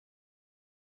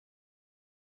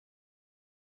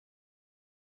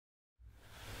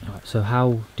So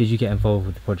how did you get involved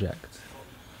with the project?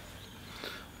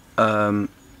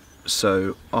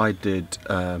 So I did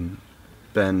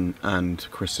Ben and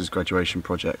Chris's graduation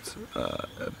project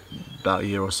about a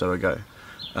year or so ago,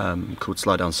 called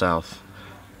Slide Down South,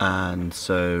 and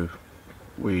so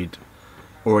we'd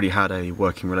already had a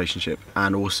working relationship,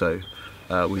 and also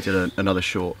we did another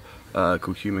short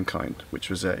called Humankind, which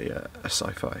was a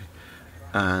sci-fi,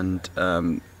 and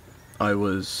I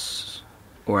was,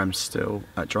 or am still,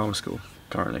 at drama school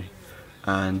currently,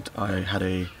 and I had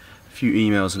a few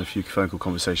emails and a few phone call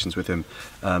conversations with him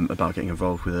about getting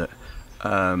involved with it.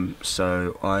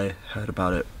 So I heard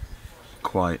about it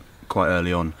quite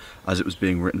early on, as it was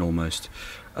being written almost,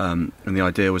 and the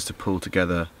idea was to pull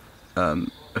together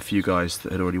a few guys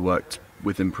that had already worked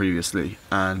with him previously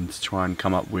and try and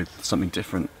come up with something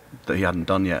different that he hadn't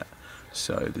done yet.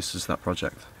 So this is that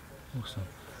project. Awesome.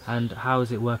 And how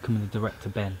is it working with the director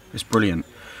Ben? It's brilliant.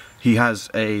 He has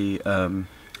a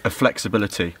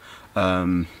flexibility.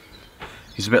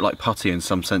 He's a bit like Putty in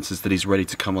some senses, that he's ready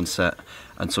to come on set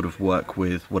and sort of work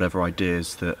with whatever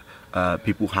ideas that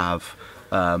people have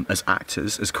as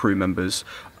actors, as crew members.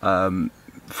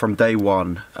 From day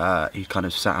one, he kind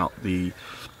of set out the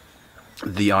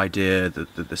idea,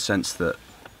 the sense that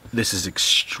this is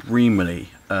extremely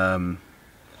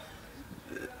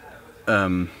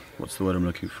what's the word I'm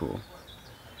looking for?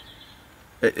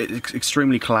 It's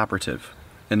extremely collaborative,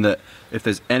 in that if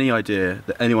there's any idea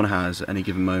that anyone has at any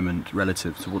given moment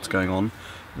relative to what's going on,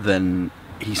 then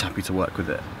he's happy to work with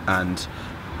it. And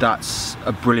that's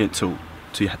a brilliant tool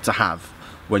to have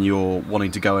when you're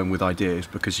wanting to go in with ideas,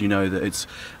 because you know that it's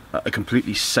a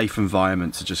completely safe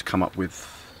environment to just come up with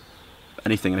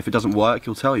anything. And if it doesn't work,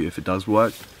 he'll tell you. If it does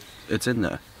work, it's in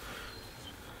there.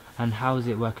 And how is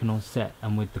it working on set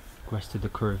and with the rest of the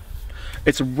crew?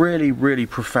 It's a really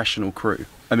professional crew.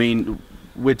 I mean,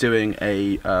 we're doing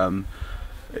a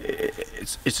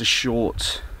it's a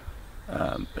short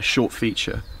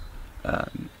feature.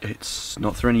 It's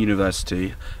not through any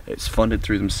university. It's funded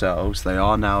through themselves. They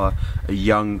are now a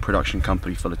young production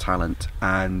company full of talent,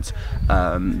 and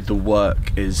the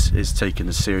work is taken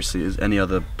as seriously as any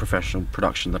other professional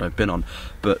production that I've been on,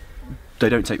 but they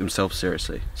don't take themselves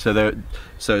seriously. So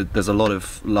there's a lot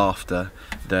of laughter.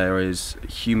 There is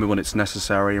humour when it's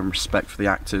necessary, and respect for the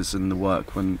actors and the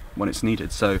work when it's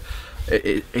needed. So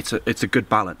it's a good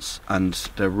balance, and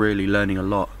they're really learning a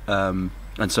lot.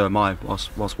 And so am I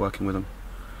whilst working with them.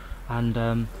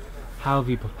 And how have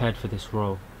you prepared for this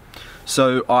role?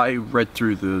 So I read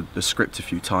through the script a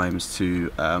few times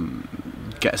to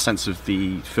get a sense of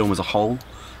the film as a whole,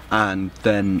 and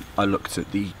then I looked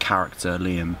at the character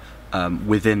Liam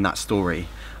within that story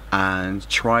and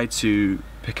tried to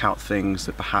pick out things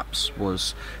that perhaps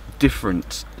was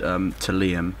different to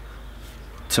Liam,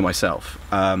 to myself,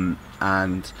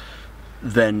 and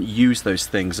then use those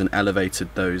things and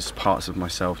elevated those parts of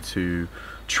myself to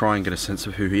try and get a sense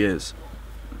of who he is.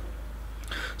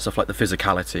 Stuff like the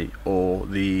physicality, or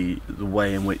the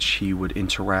way in which he would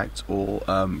interact or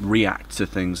react to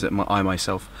things that I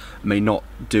myself may not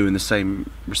do in the same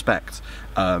respect.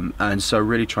 And so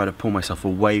really try to pull myself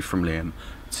away from Liam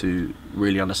to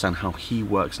really understand how he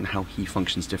works and how he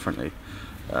functions differently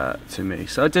to me.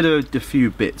 So I did a few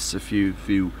bits, a few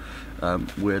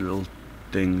weird little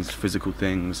things, physical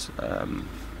things,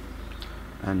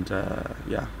 and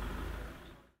yeah.